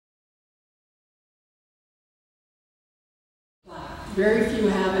Very few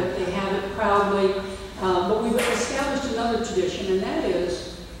have it. They have it proudly. But we've established another tradition, and that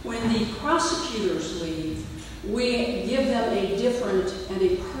is when the prosecutors leave, we give them a different and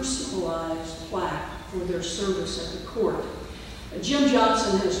a personalized plaque for their service at the court. Jim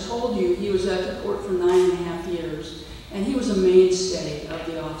Johnson has told you he was at the court for 9.5 years, and he was a mainstay of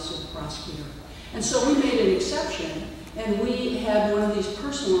the Office of the Prosecutor. And so we made an exception, and we had one of these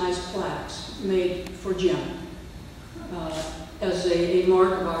personalized plaques made for Jim as a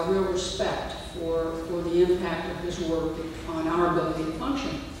mark of our real respect for the impact of his work on our ability to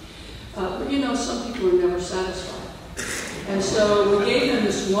function. But you know, some people are never satisfied. And so we gave him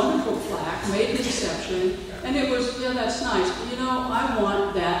this wonderful plaque, made an exception, and it was, yeah, that's nice, but you know, I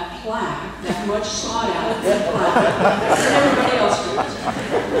want that plaque, that much sought out plaque, that everybody else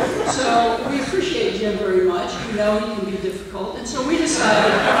gets. So we appreciate Jim very much. We know he can be difficult, and so we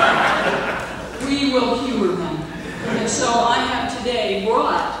decided we will humor him. And so I have today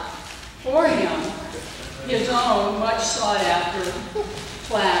brought for him his own much sought after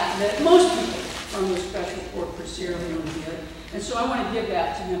plaque that most people from the special court for Sierra Leone did. And so I want to give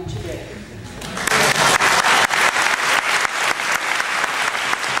that to him today.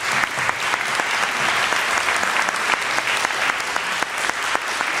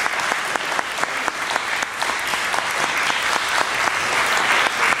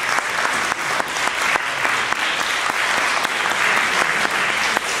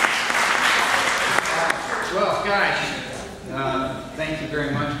 Well, guys, thank you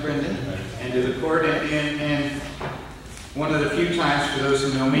very much, Brenda, and to the court. And one of the few times, for those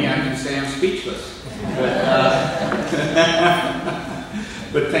who know me, I can say I'm speechless.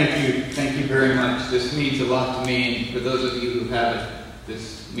 But thank you very much. This means a lot to me, and for those of you who have it,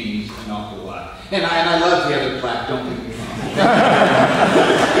 this means an awful lot. And I love the other plaque, don't get me wrong.